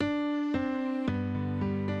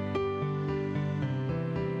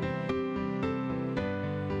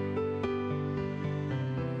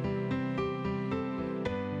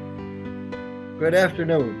Good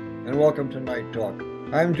afternoon, and welcome to Night Talk.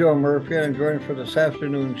 I'm Joe Murphy, and I'm joined for this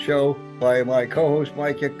afternoon show by my co-host,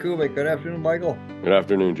 Mike Yakubik. Good afternoon, Michael. Good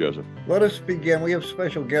afternoon, Joseph. Let us begin. We have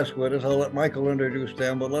special guests with us. I'll let Michael introduce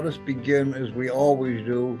them, but let us begin, as we always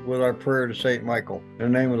do, with our prayer to St. Michael.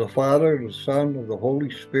 In the name of the Father, the Son, of the Holy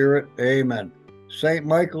Spirit, amen. St.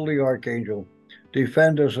 Michael the Archangel,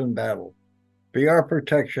 defend us in battle. Be our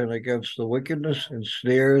protection against the wickedness and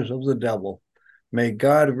snares of the devil. May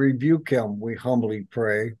God rebuke him, we humbly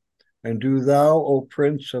pray. And do thou, O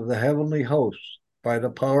Prince of the heavenly hosts, by the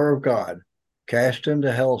power of God, cast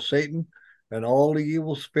into hell Satan and all the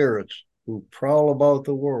evil spirits who prowl about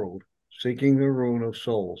the world, seeking the ruin of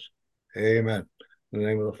souls. Amen. In the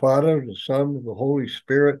name of the Father, the Son, of the Holy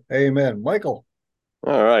Spirit. Amen. Michael.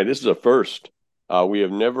 All right, this is a first. We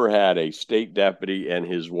have never had a state deputy and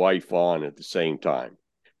his wife on at the same time.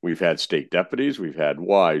 We've had state deputies, we've had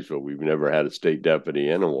wives, but we've never had a state deputy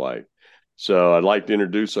and a wife. So I'd like to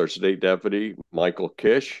introduce our state deputy, Michael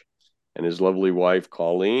Kish, and his lovely wife,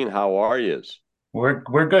 Colleen. How are you? We're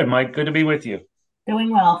good, Mike. Good to be with you. Doing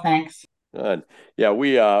well, thanks. Good. Yeah,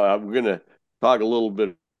 we're going to talk a little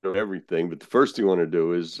bit of everything, but the first thing I want to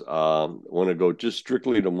do is want to go just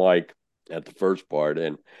strictly to Mike at the first part.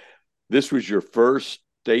 And this was your first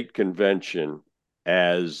state convention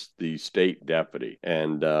as the state deputy.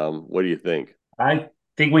 And what do you think? I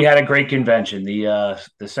think we had a great convention. The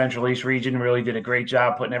Central East region really did a great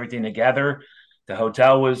job putting everything together. The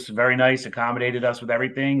hotel was very nice, accommodated us with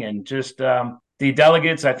everything, and just the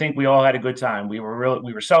delegates. I think we all had a good time. We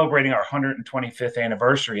were celebrating our 125th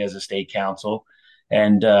anniversary as a state council,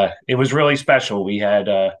 and it was really special. We had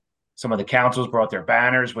some of the councils brought their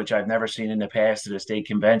banners, which I've never seen in the past at a state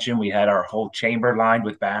convention. We had our whole chamber lined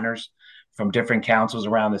with banners from different councils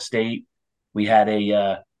around the state. We had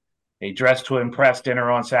a dress to impress dinner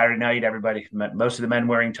on Saturday night. Everybody, most of the men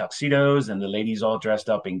wearing tuxedos and the ladies all dressed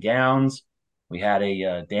up in gowns. We had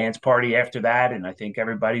a dance party after that, and I think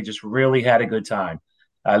everybody just really had a good time.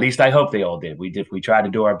 At least I hope they all did. We did. We tried to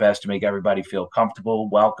do our best to make everybody feel comfortable,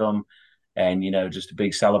 welcome, and just a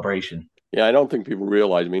big celebration. Yeah, I don't think people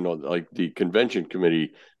realize. Like the convention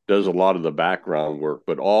committee does a lot of the background work,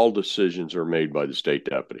 but all decisions are made by the state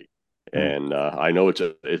deputy. And I know it's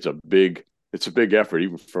a big effort,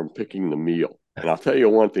 even from picking the meal. And I'll tell you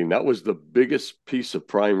one thing, that was the biggest piece of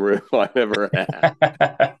prime rib I've ever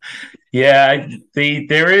had. Yeah,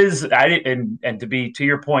 there is. And to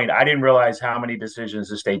your point, I didn't realize how many decisions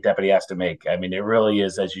the state deputy has to make. I mean, it really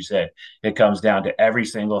is, as you said, it comes down to every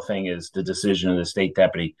single thing is the decision of the state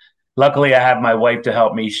deputy. Luckily, I have my wife to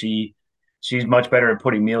help me. She's much better at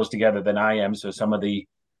putting meals together than I am. So some of the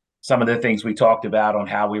things we talked about on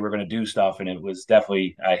how we were going to do stuff, and it was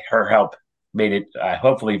definitely her help made it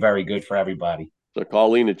hopefully very good for everybody. So,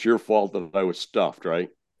 Colleen, it's your fault that I was stuffed, right?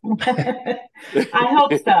 I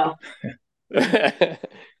hope so.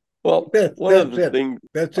 Well, one of the things.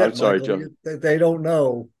 That's it. I'm sorry, Michael. Joe. They don't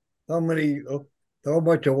know how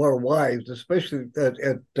much of our wives, especially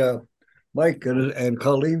at Mike and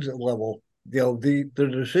Colleen's level, the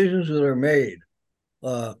decisions that are made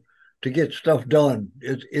to get stuff done.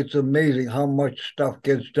 It's amazing how much stuff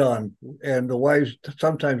gets done, and the wives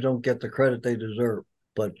sometimes don't get the credit they deserve.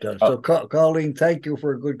 But Colleen, thank you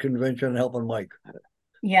for a good convention and helping Mike.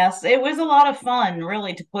 Yes, it was a lot of fun,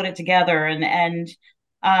 really, to put it together, and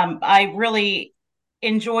I really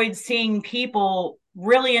enjoyed seeing people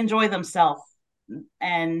really enjoy themselves,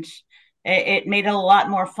 and it made it a lot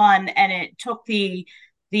more fun, and it took the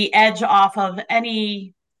edge off of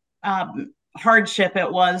any hardship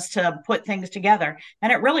it was to put things together.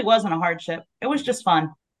 And it really wasn't a hardship. It was just fun.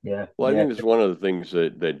 Yeah. Well, I think it's one of the things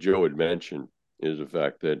that Joe had mentioned is the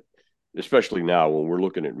fact that, especially now when we're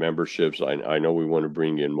looking at memberships, I know we want to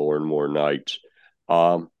bring in more and more nights.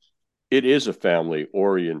 It is a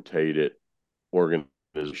family-orientated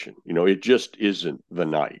organization. It just isn't the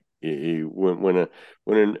night. When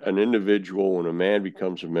an individual, when a man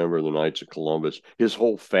becomes a member of the Knights of Columbus, his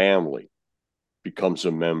whole family becomes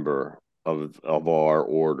a member of our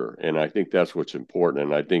order. And I think that's what's important.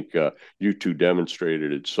 And I think you two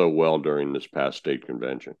demonstrated it so well during this past state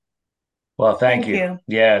convention. Well, thank you.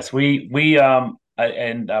 Yes, Colleen,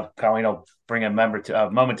 I'll bring a moment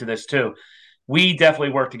to this too. We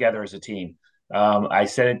definitely work together as a team. I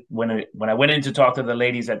said it when I went in to talk to the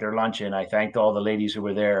ladies at their luncheon. I thanked all the ladies who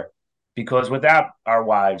were there, because without our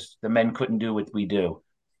wives, the men couldn't do what we do.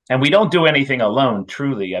 And we don't do anything alone,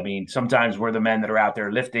 truly. I mean, sometimes we're the men that are out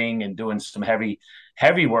there lifting and doing some heavy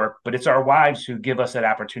work, but it's our wives who give us that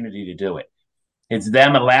opportunity to do it. It's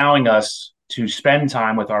them allowing us to spend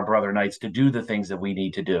time with our brother knights to do the things that we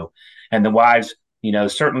need to do. And the wives,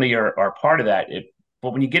 certainly are part of that.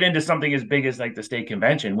 But when you get into something as big as like the state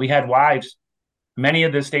convention, we had wives. Many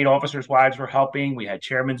of the state officers' wives were helping. We had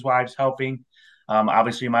chairmen's wives helping.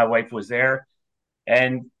 Obviously, my wife was there.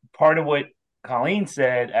 And part of what Colleen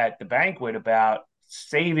said at the banquet about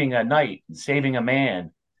saving a night, saving a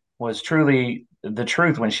man, was truly the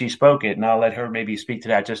truth when she spoke it. And I'll let her maybe speak to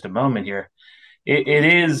that just a moment here. It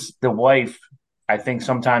is the wife, I think,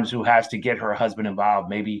 sometimes who has to get her husband involved.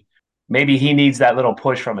 Maybe he needs that little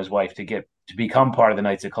push from his wife to become part of the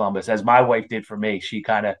Knights of Columbus, as my wife did for me. She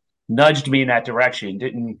kind of nudged me in that direction,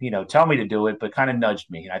 didn't tell me to do it, but kind of nudged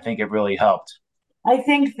me. I think it really helped. I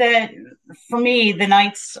think that for me, the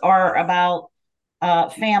Knights are about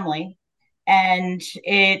family. And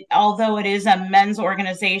although it is a men's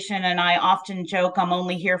organization, and I often joke I'm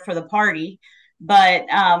only here for the party, but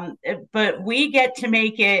we get to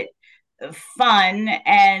make it fun.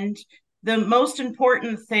 And the most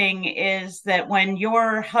important thing is that when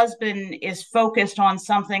your husband is focused on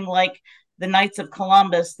something like the Knights of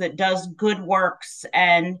Columbus that does good works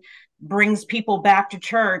and brings people back to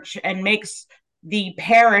church and makes the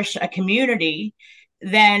parish a community,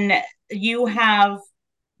 then you have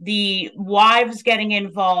the wives getting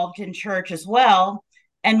involved in church as well.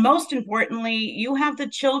 And most importantly, you have the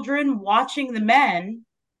children watching the men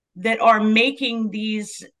that are making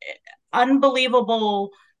these unbelievable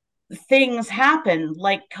things happen,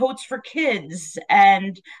 like Coats for Kids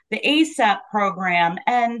and the ASAP program.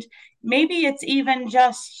 And maybe it's even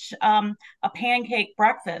just a pancake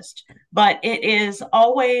breakfast, but it is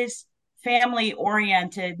always family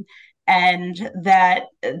oriented, and that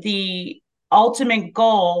the ultimate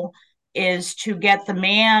goal is to get the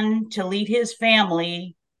man to lead his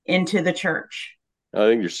family into the church. I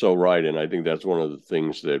think you're so right. And I think that's one of the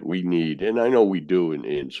things that we need. And I know we do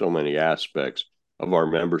in so many aspects of our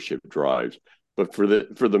membership drives. But for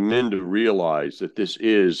the men to realize that this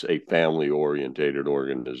is a family-orientated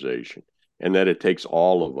organization and that it takes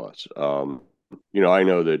all of us. I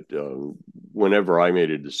know that whenever I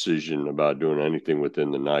made a decision about doing anything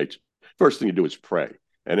within the Knights, first thing you do is pray.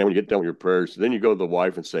 And then when you get done with your prayers, then you go to the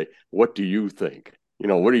wife and say, what do you think?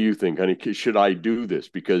 What do you think, honey? Should I do this?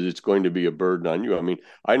 Because it's going to be a burden on you. I mean,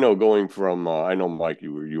 I know going from, I know, Mike,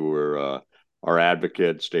 you were our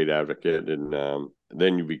advocate, state advocate, and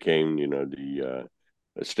then you became, the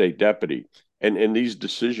state deputy. And these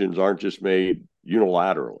decisions aren't just made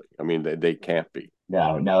unilaterally. I mean, they can't be.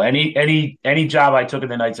 No. Any job I took in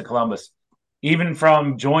the Knights of Columbus, even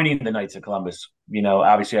from joining the Knights of Columbus,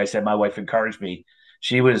 obviously I said my wife encouraged me.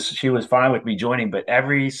 She was fine with me joining, but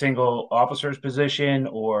every single officer's position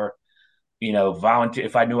or, volunteer,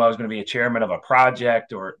 if I knew I was going to be a chairman of a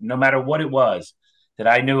project or no matter what it was, that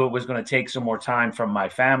I knew it was going to take some more time from my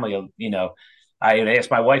family, I had asked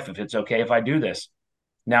my wife if it's okay if I do this.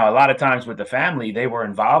 Now, a lot of times with the family, they were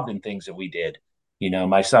involved in things that we did.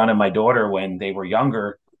 My son and my daughter, when they were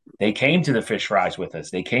younger, they came to the fish fries with us.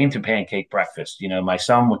 They came to pancake breakfast. My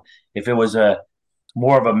son, if it was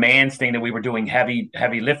more of a man's thing that we were doing heavy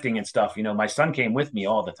lifting and stuff, my son came with me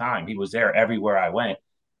all the time. He was there everywhere I went.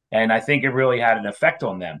 And I think it really had an effect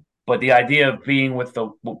on them. But the idea of being with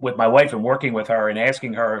my wife and working with her and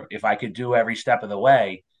asking her if I could do every step of the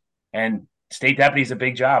way, and state deputy is a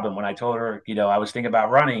big job. And when I told her, I was thinking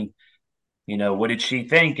about running, what did she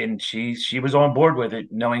think? And she was on board with it,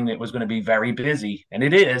 knowing it was going to be very busy, and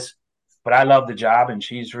it is. But I love the job, and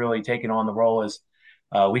she's really taken on the role as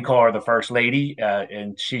we call her the first lady,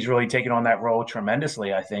 and she's really taken on that role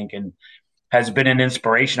tremendously, I think, and has been an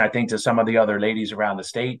inspiration, I think, to some of the other ladies around the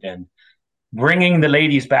state, and bringing the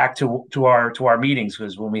ladies back to our meetings.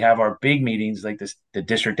 Because when we have our big meetings, like this, the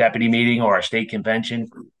district deputy meeting or our state convention,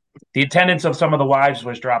 the attendance of some of the wives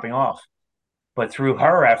was dropping off. But through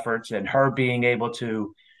her efforts and her being able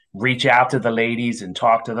to reach out to the ladies and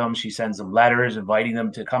talk to them, she sends them letters inviting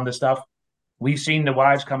them to come to stuff. We've seen the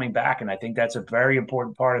wives coming back, and I think that's a very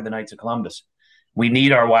important part of the Knights of Columbus. We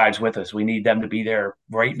need our wives with us. We need them to be there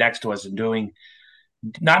right next to us and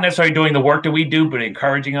not necessarily doing the work that we do, but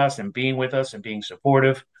encouraging us and being with us and being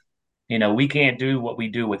supportive. We can't do what we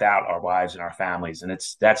do without our wives and our families, and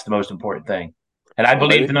that's the most important thing. And I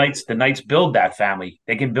believe the Knights build that family.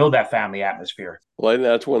 They can build that family atmosphere. Well,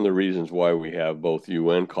 that's one of the reasons why we have both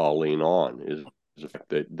you and Colleen on is the fact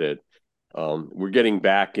that we're getting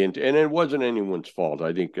back into, and it wasn't anyone's fault.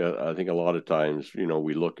 I think a lot of times,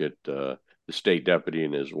 we look at the state deputy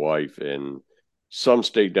and his wife, and some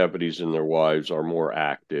state deputies and their wives are more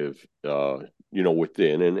active,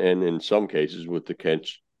 within, and in some cases,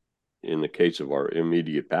 in the case of our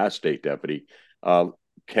immediate past state deputy,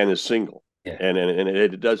 Ken is single. Yeah. And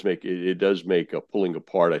it does make a pulling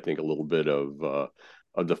apart, I think, a little bit of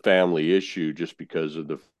the family issue, just because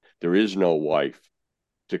there is no wife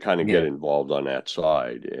to kind of get involved on that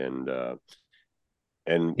side. And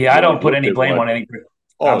I don't put any blame on any.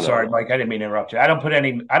 I'm sorry, no. Mike. I didn't mean to interrupt you. I don't put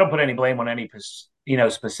any blame on any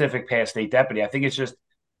specific past state deputy. I think it's just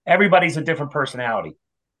everybody's a different personality.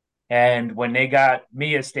 And when they got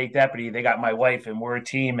me as state deputy, they got my wife, and we're a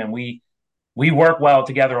team, and we work well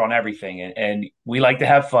together on everything, and we like to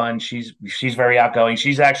have fun. She's very outgoing.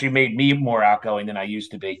 She's actually made me more outgoing than I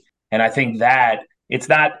used to be, and I think that it's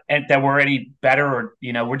not that we're any better, or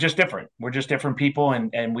we're just different. We're just different people,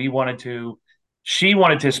 and she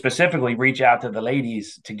wanted to specifically reach out to the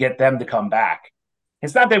ladies to get them to come back.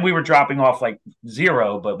 It's not that we were dropping off like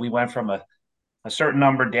zero, but we went from a certain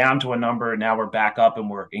number down to a number, and now we're back up, and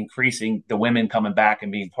we're increasing the women coming back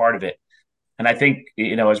and being part of it. And I think,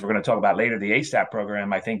 as we're going to talk about later, the ASAP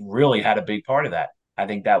program, I think really had a big part of that. I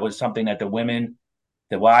think that was something that the women,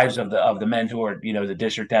 the wives of the men who are, the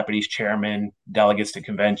district deputies, chairmen, delegates to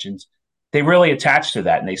conventions, they really attached to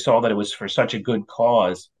that. And they saw that it was for such a good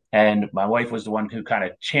cause. And my wife was the one who kind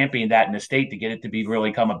of championed that in the state to get it to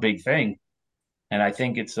really become a big thing. And I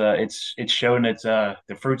think it's shown the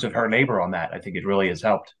fruits of her labor on that. I think it really has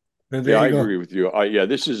helped. Yeah, I agree with you.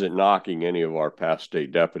 This isn't knocking any of our past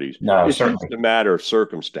state deputies. No, it's certainly just a matter of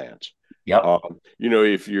circumstance. Yep.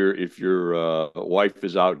 If your wife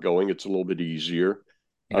is outgoing, it's a little bit easier.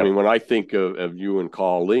 Yep. I mean, when I think of you and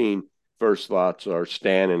Colleen, first thoughts are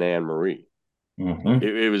Stan and Anne Marie. Mm-hmm.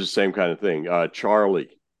 It was the same kind of thing. Charlie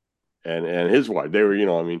and his wife, they were,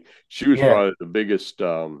 she was probably the biggest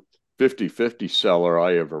 50-50 seller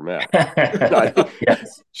I ever met.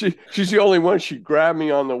 Yes. She's the only one. She'd grab me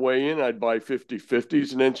on the way in. I'd buy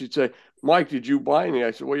 50-50s, and then she'd say, "Mike, did you buy any?" I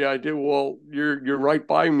said, "Well, yeah, I did." "Well, you're right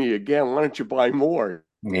by me again. Why don't you buy more?"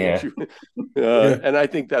 Yeah. And I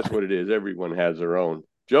think that's what it is. Everyone has their own.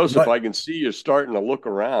 Joseph, I can see you starting to look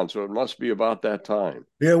around, so it must be about that time.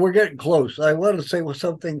 Yeah, we're getting close. I want to say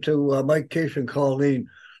something to Mike, Kish, and Colleen.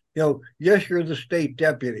 Yes, you're the state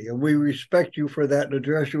deputy, and we respect you for that and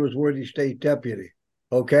address you as worthy state deputy.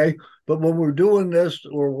 Okay? But when we're doing this,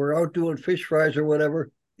 or we're out doing fish fries or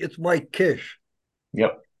whatever, it's Mike Kish.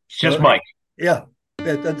 Yep. It's just Mike. Yeah.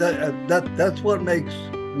 That's what makes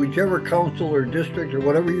whichever council or district or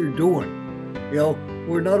whatever you're doing,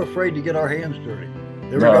 we're not afraid to get our hands dirty,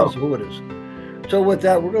 regardless of who it is. So with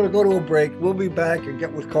that, we're going to go to a break. We'll be back and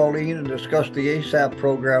get with Colleen and discuss the ASAP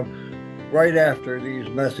program right after these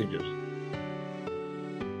messages.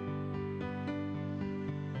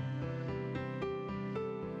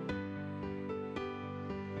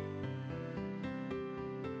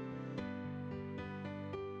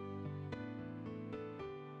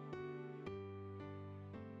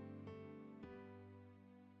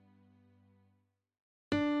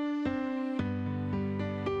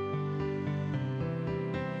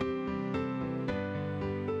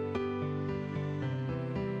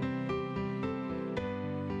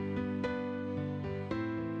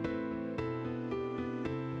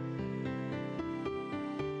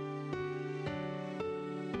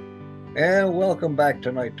 And welcome back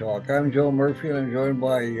to Night Talk. I'm Joe Murphy, and I'm joined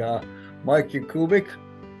by Mike Yakubik,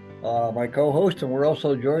 my co-host, and we're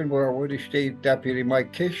also joined by our worthy state deputy,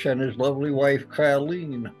 Mike Kish, and his lovely wife,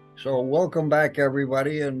 Colleen. So welcome back,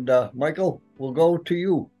 everybody. And Michael, we'll go to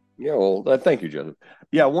you. Yeah, well, thank you, Joseph.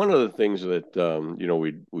 Yeah, one of the things that,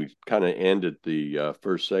 we kind of ended the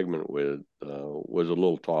first segment with was a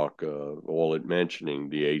little talk, all it mentioning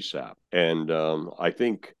the ASAP. And I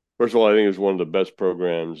think, first of all, I think it's one of the best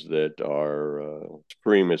programs that our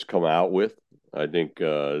Supreme has come out with. I think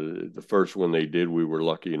the first one they did, we were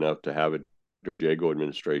lucky enough to have it. The Jago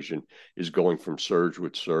administration is going from surge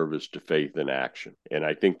with service to faith in action. And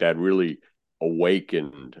I think that really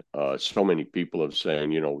awakened so many people of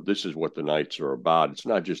saying, this is what the Knights are about. It's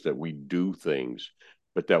not just that we do things,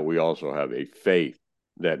 but that we also have a faith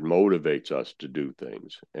that motivates us to do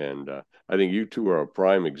things. And I think you two are a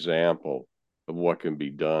prime example of what can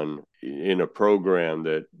be done in a program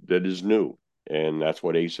that is new. And that's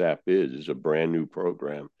what ASAP is a brand new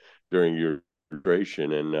program during your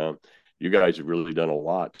administration. And you guys have really done a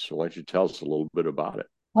lot. So why don't you tell us a little bit about it?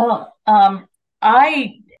 Well,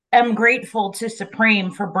 I am grateful to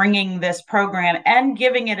Supreme for bringing this program and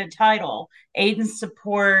giving it a title, Aid and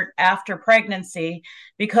Support After Pregnancy,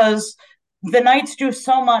 because the Knights do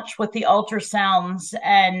so much with the ultrasounds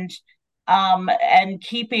and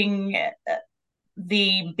keeping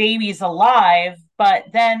the babies alive, but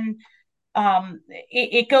then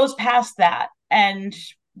it goes past that. And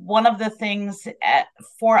one of the things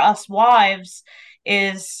for us wives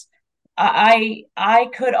is I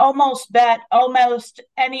could almost bet almost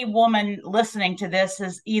any woman listening to this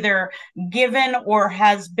is either given or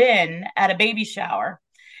has been at a baby shower.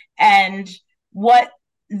 And what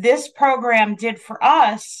this program did for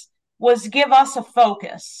us was give us a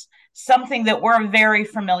focus, something that we're very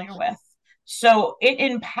familiar with. So it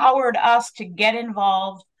empowered us to get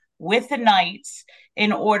involved with the Knights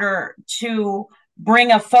in order to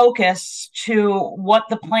bring a focus to what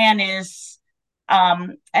the plan is,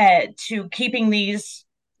 to keeping these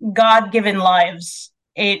God-given lives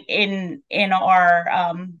in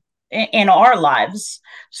our lives.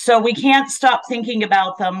 So we can't stop thinking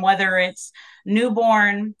about them, whether it's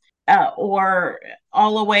newborn or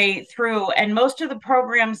all the way through. And most of the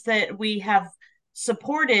programs that we have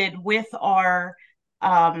supported with our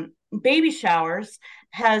baby showers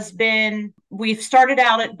has been, we've started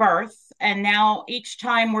out at birth, and now each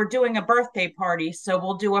time we're doing a birthday party. So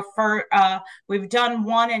we'll do we've done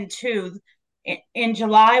 1 and 2. In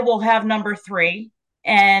July, we'll have number 3.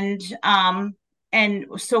 And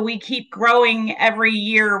so we keep growing every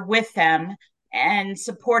year with them and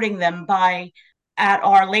supporting them at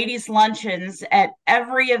our ladies' luncheons, at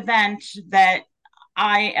every event that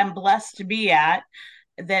I am blessed to be at,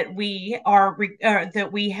 that we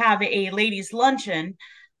have a ladies' luncheon.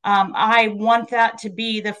 I want that to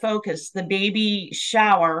be the focus, the baby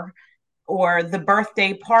shower or the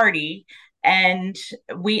birthday party. And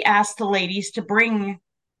we ask the ladies to bring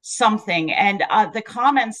something. And the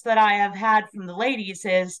comments that I have had from the ladies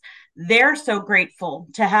is they're so grateful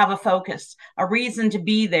to have a focus, a reason to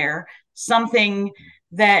be there, something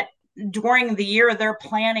that during the year they're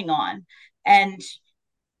planning on. And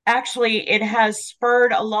actually, it has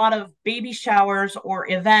spurred a lot of baby showers or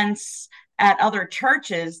events at other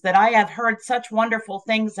churches that I have heard such wonderful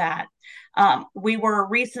things at. We were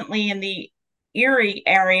recently in the Erie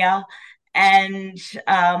area, and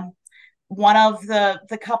one of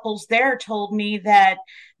the couples there told me that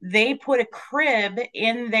they put a crib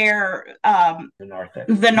in their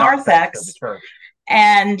the narthex,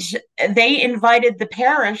 and they invited the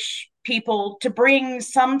parish people to bring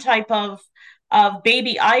some type of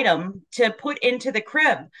baby item to put into the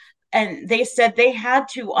crib. And they said they had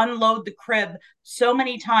to unload the crib so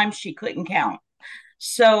many times she couldn't count.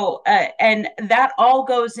 So, and that all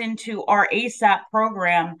goes into our ASAP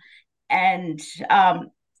program. And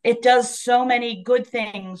it does so many good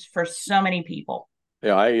things for so many people.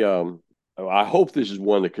 Yeah, I hope this is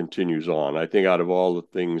one that continues on. I think out of all the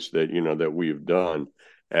things that, that we've done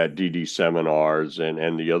at DD seminars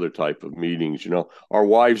and the other type of meetings, our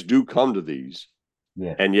wives do come to these.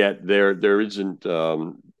 Yeah. And yet there isn't,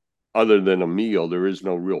 other than a meal, there is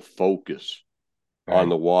no real focus on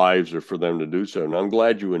the wives or for them to do so. And I'm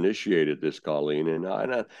glad you initiated this, Colleen.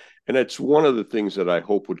 And it's one of the things that I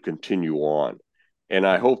hope would continue on. And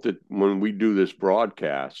I hope that when we do this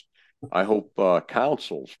broadcast, I hope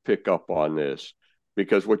councils pick up on this,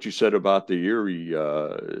 because what you said about the Erie,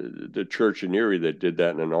 the church in Erie that did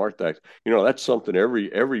that in the narthex, that's something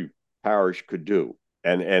every parish could do.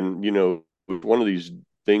 And one of these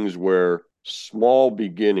things where small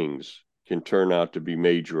beginnings can turn out to be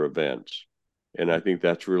major events. And I think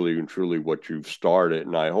that's really and truly what you've started.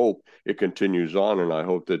 And I hope it continues on. And I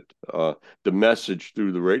hope that the message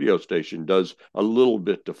through the radio station does a little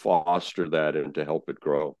bit to foster that and to help it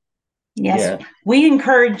grow. Yes. Yeah. We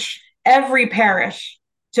encourage every parish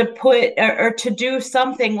to put or to do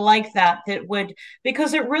something like that would,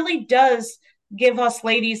 because it really does give us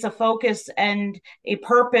ladies a focus and a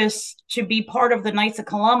purpose to be part of the Knights of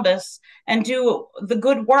Columbus and do the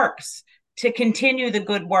good works, to continue the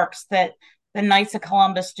good works that the Knights of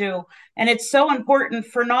Columbus do. And it's so important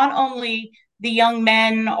for not only the young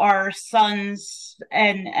men, our sons,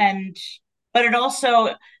 but it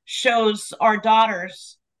also shows our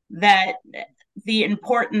daughters that the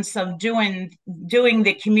importance of doing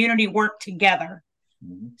the community work together.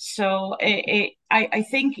 Mm-hmm. So I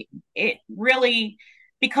think it really,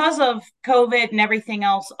 because of COVID and everything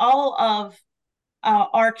else, all of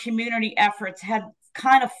our community efforts had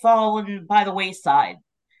kind of fallen by the wayside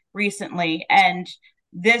recently. And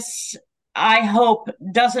this, I hope,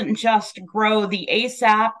 doesn't just grow the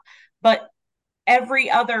ASAP, but every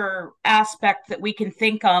other aspect that we can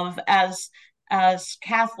think of as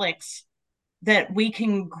Catholics, that we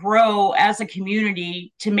can grow as a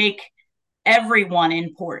community to make everyone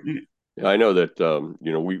important. I know that,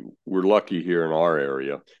 we're lucky here in our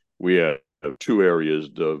area. We have 2 areas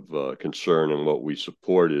of concern, and what we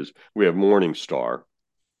support is we have Morning Star,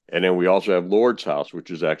 and then we also have Lord's House,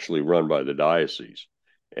 which is actually run by the diocese.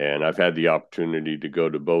 And I've had the opportunity to go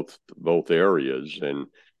to both areas. And,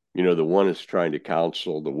 the one is trying to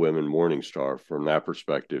counsel the women. Morning Star, from that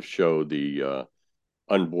perspective, show the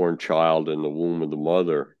unborn child in the womb of the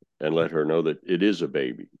mother and let her know that it is a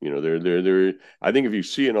baby. I think if you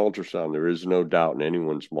see an ultrasound, there is no doubt in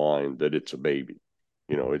anyone's mind that it's a baby.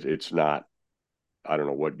 it's not, I don't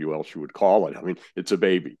know what else you would call it. I mean, it's a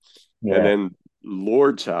baby. Yeah. And then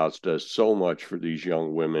Lord's House does so much for these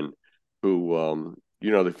young women who,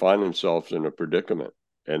 they find themselves in a predicament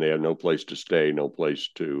and they have no place to stay, no place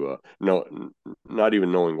to, not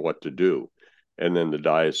even knowing what to do. And then the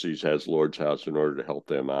diocese has Lord's House in order to help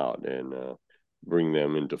them out and bring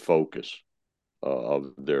them into focus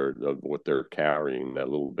of what they're carrying, that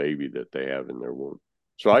little baby that they have in their womb.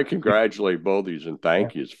 So I congratulate both of you and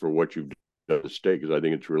thank you for what you've done to state, because I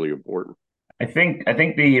think it's really important. I think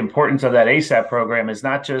the importance of that ASAP program is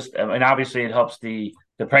not just, and obviously it helps the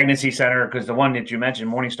pregnancy center, because the one that you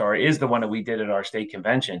mentioned, Morningstar, is the one that we did at our state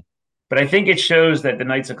convention. But I think it shows that the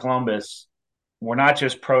Knights of Columbus, we're not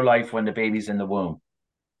just pro-life when the baby's in the womb.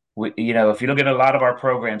 If you look at a lot of our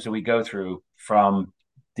programs that we go through, from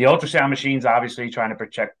the ultrasound machines, obviously trying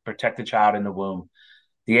to protect the child in the womb,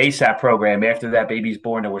 the ASAP program after that baby's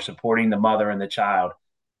born, that we're supporting the mother and the child,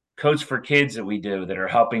 Coach for Kids that we do that are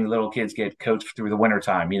helping little kids get coached through the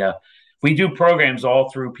wintertime. We do programs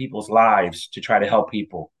all through people's lives to try to help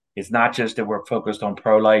people. It's not just that we're focused on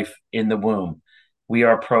pro-life in the womb. We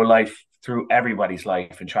are pro-life through everybody's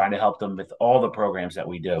life and trying to help them with all the programs that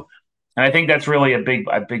we do. And I think that's really a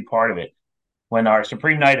big part of it. When our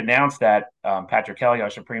Supreme Knight announced that, Patrick Kelly,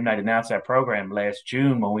 our Supreme Knight, announced that program last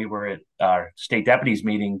June when we were at our state deputies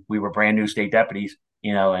meeting. We were brand new state deputies,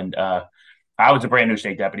 and I was a brand new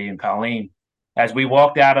state deputy, and Colleen. As we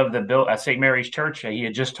walked out of the St. Mary's Church, he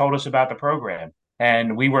had just told us about the program.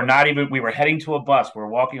 And we were heading to a bus. We were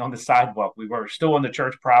walking on the sidewalk. We were still on the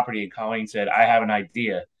church property. And Colleen said, I have an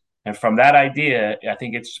idea. And from that idea, I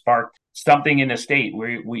think it sparked something in the state.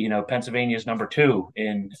 We Pennsylvania is number 2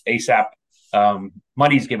 in ASAP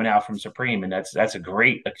money's given out from Supreme. And that's a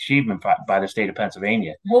great achievement by the state of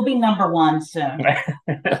Pennsylvania. We'll be number 1 soon.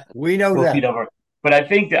 We know that. But I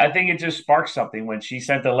think it just sparked something when she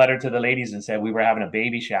sent the letter to the ladies and said we were having a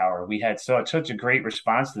baby shower. We had such a great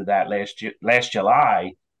response to that last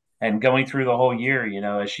July, and going through the whole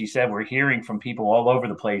year. As she said, we're hearing from people all over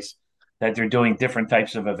the place that they're doing different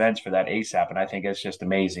types of events for that ASAP, and I think it's just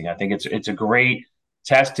amazing. I think it's a great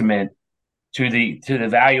testament to the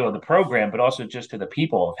value of the program, but also just to the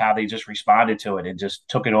people of how they just responded to it and just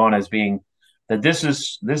took it on as being that this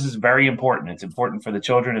is very important. It's important for the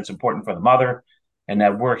children. It's important for the mother. And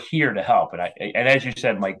that we're here to help. And as you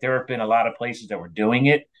said, Mike, there have been a lot of places that were doing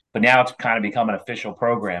it, but now it's kind of become an official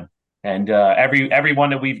program. And every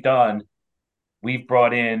one that we've done, we've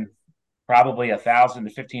brought in probably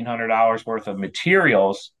 $1,000 to $1,500 worth of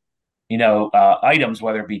materials, items,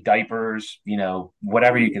 whether it be diapers,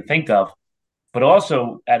 whatever you can think of. But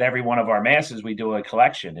also at every one of our masses, we do a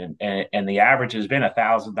collection, and the average has been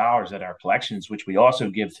 $1,000 at our collections, which we also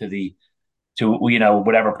give to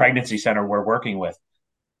whatever pregnancy center we're working with.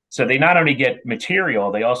 So they not only get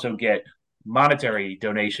material, they also get monetary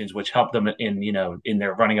donations, which help them in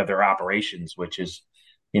their running of their operations, which is,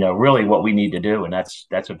 really what we need to do. And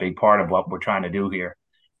that's a big part of what we're trying to do here.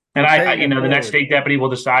 And the next state deputy will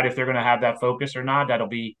decide if they're going to have that focus or not. That'll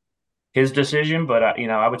be his decision. But,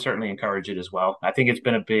 I would certainly encourage it as well. I think it's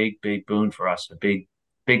been a big, big boon for us, a big,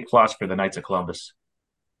 big plus for the Knights of Columbus.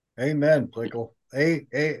 Amen, Plickle.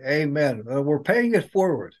 Amen. We're paying it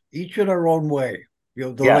forward, each in our own way.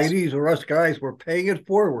 The ladies or us guys, we're paying it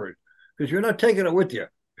forward because you're not taking it with you.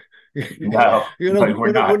 No,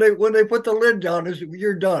 we're not. When they put the lid down,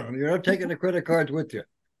 you're done. You're not taking the credit cards with you.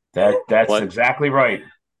 That's exactly right.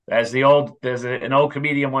 There's an old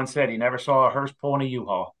comedian once said he never saw a hearse pulling a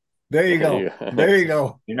U-Haul. There you go. There you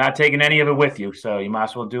go. You're not taking any of it with you, so you might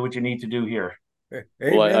as well do what you need to do here.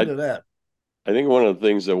 Amen to that. I think one of the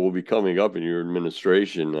things that will be coming up in your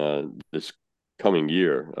administration this coming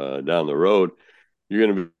year down the road, you're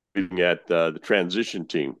going to be looking at the transition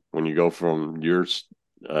team when you go from your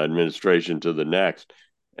administration to the next.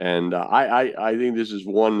 And I think this is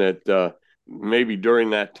one that maybe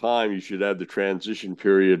during that time you should have the transition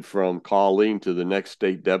period from Colleen to the next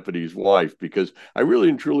state deputy's wife, because I really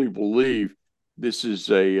and truly believe this is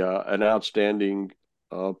an outstanding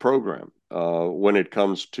program. When it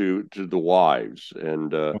comes to the wives.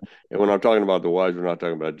 And when I'm talking about the wives, we're not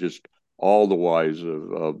talking about just all the wives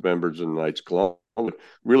of members of the Knights Club.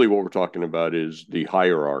 Really what we're talking about is the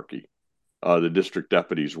hierarchy, the district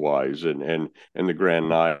deputies' wives and the Grand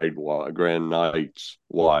Knights'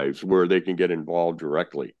 wives, where they can get involved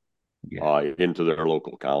directly into their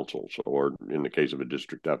local councils, or in the case of a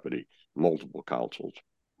district deputy, multiple councils.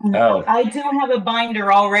 Oh. I do have a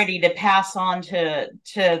binder already to pass on to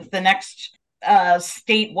the next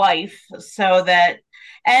state wife, so that,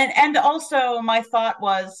 and also my thought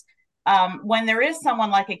was, when there is someone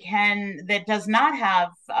like a Ken that does not have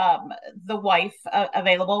the wife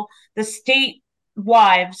available, the state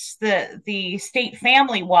wives, the state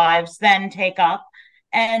family wives then take up.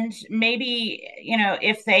 And maybe,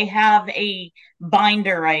 if they have a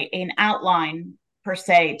binder, an outline per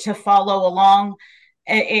se to follow along,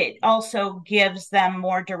 it also gives them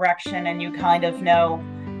more direction, and you kind of know,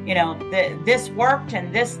 this worked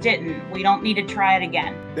and this didn't. We don't need to try it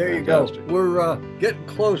again. There you go. We're getting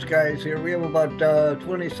close, guys, here. We have about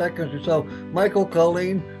 20 seconds or so. Michael,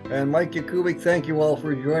 Colleen, and Mike Yakubik, thank you all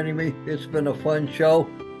for joining me. It's been a fun show.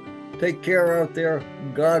 Take care out there.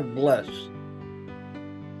 God bless.